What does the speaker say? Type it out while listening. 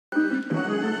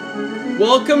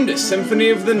Welcome to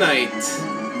Symphony of the Night.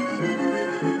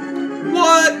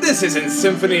 What? This isn't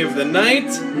Symphony of the Night.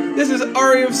 This is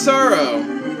Aria of Sorrow.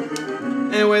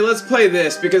 Anyway, let's play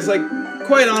this because, like,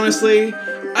 quite honestly,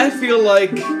 I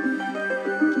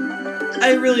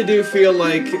really do feel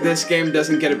like this game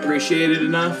doesn't get appreciated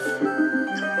enough.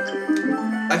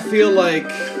 I feel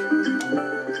like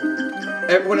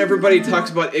when everybody talks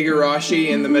about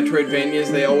Igarashi and the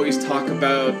Metroidvanias, they always talk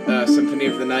about Symphony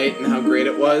of the Night and how great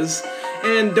it was.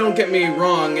 And don't get me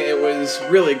wrong, it was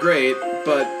really great,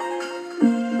 but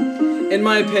in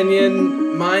my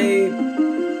opinion, my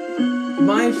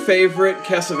favorite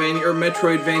Castlevania or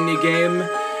Metroidvania game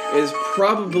is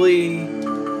probably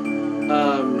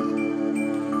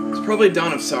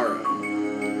Dawn of Sorrow.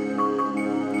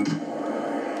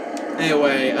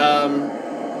 Anyway,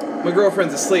 my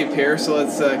girlfriend's asleep here, so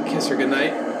let's kiss her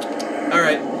goodnight.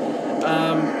 Alright.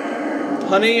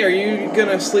 Honey, are you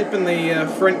gonna sleep in the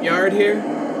front yard here?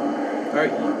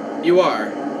 Alright, you are.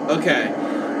 Okay.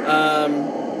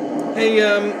 Hey,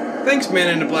 thanks, man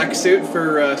in a black suit,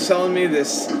 for selling me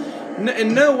this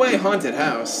in no way haunted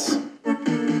house.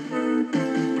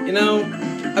 You know,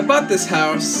 I bought this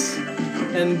house,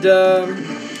 and,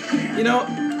 you know,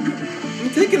 I'm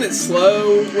taking it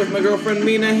slow with my girlfriend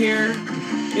Mina here.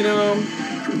 You know,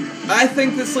 I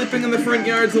think that sleeping in the front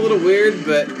yard's a little weird,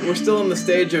 but we're still in the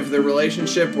stage of the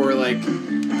relationship where, like,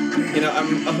 you know,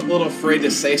 I'm a little afraid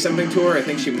to say something to her. I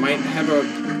think she might have a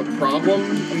problem.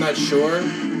 I'm not sure.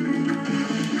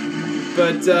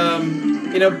 But,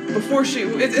 you know, before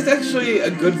it's actually a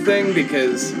good thing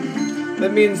because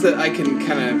that means that I can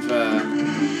kind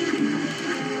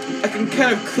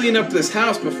of clean up this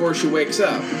house before she wakes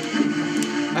up.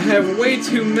 I have way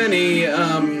too many,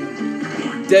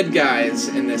 dead guys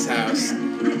in this house,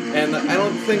 and I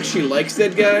don't think she likes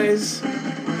dead guys,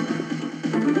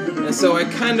 and so I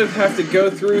kind of have to go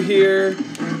through here,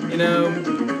 you know.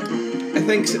 I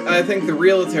think the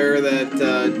realtor that,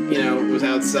 you know, was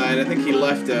outside, I think he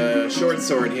left a short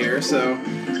sword here, so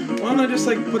why don't I just,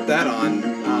 like, put that on,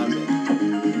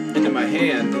 into my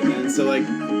hand, and so, like,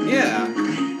 yeah.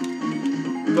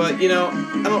 But, you know,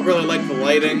 I don't really like the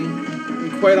lighting,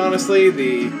 and quite honestly,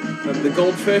 the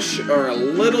goldfish are a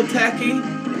little tacky.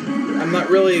 I'm not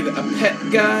really a pet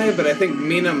guy, but I think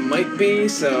Mina might be,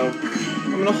 so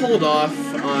I'm gonna hold off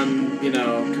on, you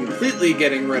know, completely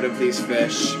getting rid of these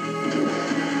fish.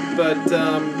 But,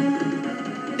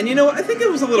 and you know what, I think it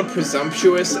was a little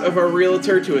presumptuous of our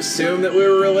realtor to assume that we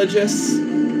were religious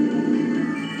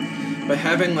by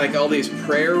having, like, all these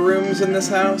prayer rooms in this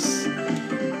house.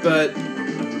 But,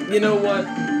 you know what?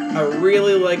 I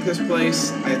really like this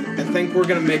place. I think we're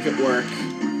gonna make it work.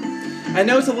 I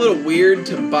know it's a little weird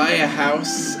to buy a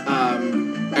house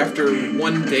after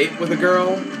one date with a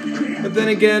girl, but then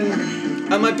again,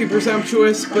 I might be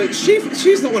presumptuous, but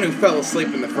she's the one who fell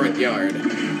asleep in the front yard.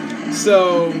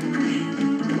 So,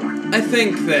 I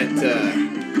think that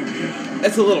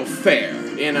that's a little fair,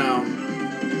 you know.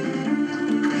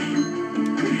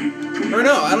 Or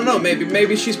no, I don't know,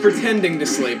 maybe she's pretending to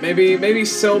sleep. Maybe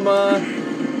Soma...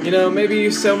 You know,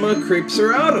 maybe Soma creeps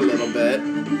her out a little bit,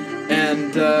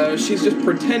 and she's just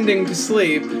pretending to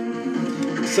sleep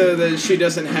so that she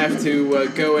doesn't have to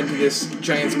go into this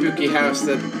giant spooky house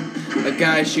that a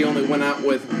guy she only went out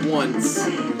with once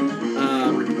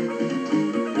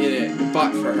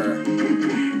bought for her.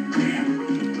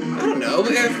 I don't know,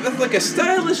 if like a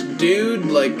stylish dude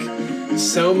like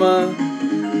Soma,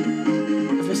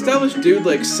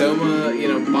 you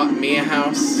know, bought me a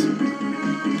house,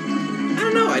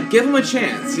 no, I'd give him a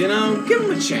chance, you know? Give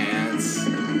him a chance.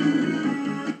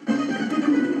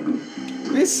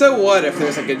 I mean, so what if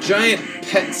there's like a giant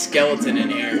pet skeleton in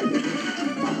here?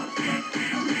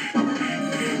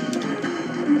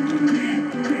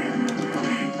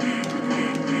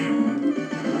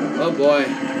 Oh boy.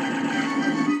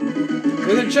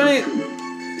 There's a giant...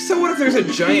 So what if there's a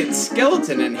giant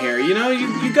skeleton in here? You know,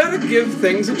 you gotta give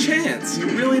things a chance. You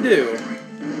really do.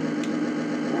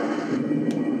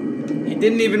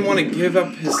 Didn't even want to give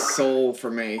up his soul for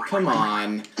me. Come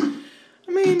on.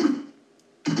 I mean,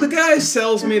 the guy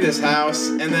sells me this house,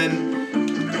 and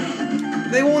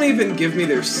then they won't even give me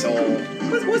their soul.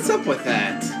 What's up with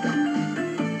that?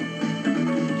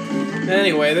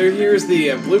 Anyway, here's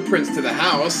the blueprints to the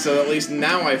house, so at least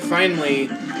now I finally,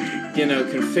 you know,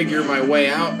 can figure my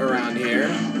way out around here.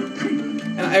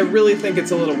 And I really think it's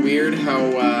a little weird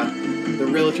how the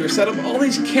realtor set up all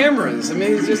these cameras. I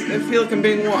mean, I feel like I'm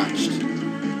being watched.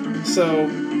 So,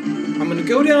 I'm gonna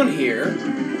go down here,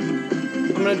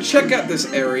 I'm gonna check out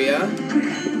this area,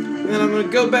 and then I'm gonna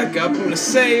go back up, I'm gonna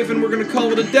save, and we're gonna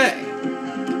call it a day.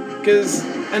 Because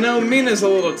I know Mina's a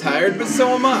little tired, but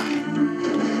so am I.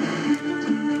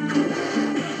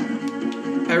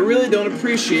 I really don't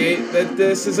appreciate that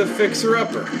this is a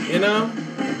fixer-upper, you know?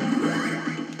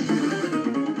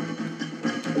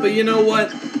 But you know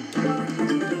what?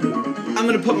 I'm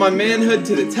gonna put my manhood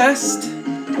to the test,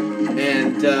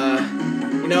 and,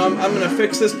 you know, I'm gonna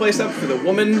fix this place up for the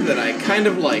woman that I kind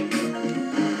of like.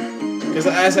 Because,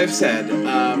 as I've said,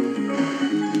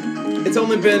 it's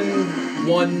only been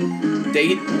one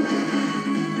date,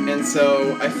 and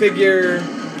so I figure,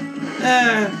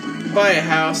 buy a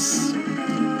house,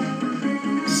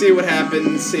 see what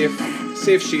happens, see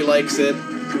if she likes it.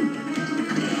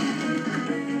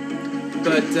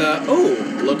 But, oh,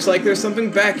 looks like there's something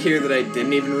back here that I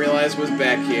didn't even realize was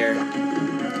back here.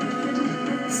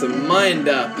 Some mind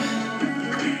up.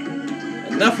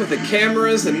 Enough with the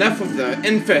cameras, enough with the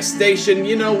infestation.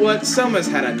 You know what? Soma's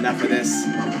had enough of this.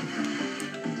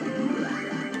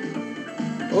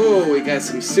 Oh, we got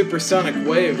some supersonic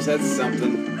waves. That's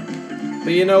something.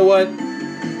 But you know what?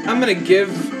 I'm gonna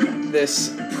give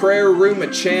this prayer room a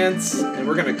chance, and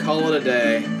we're gonna call it a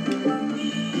day.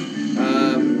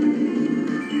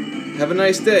 Have a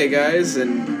nice day, guys,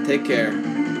 and take care.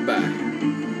 Bye.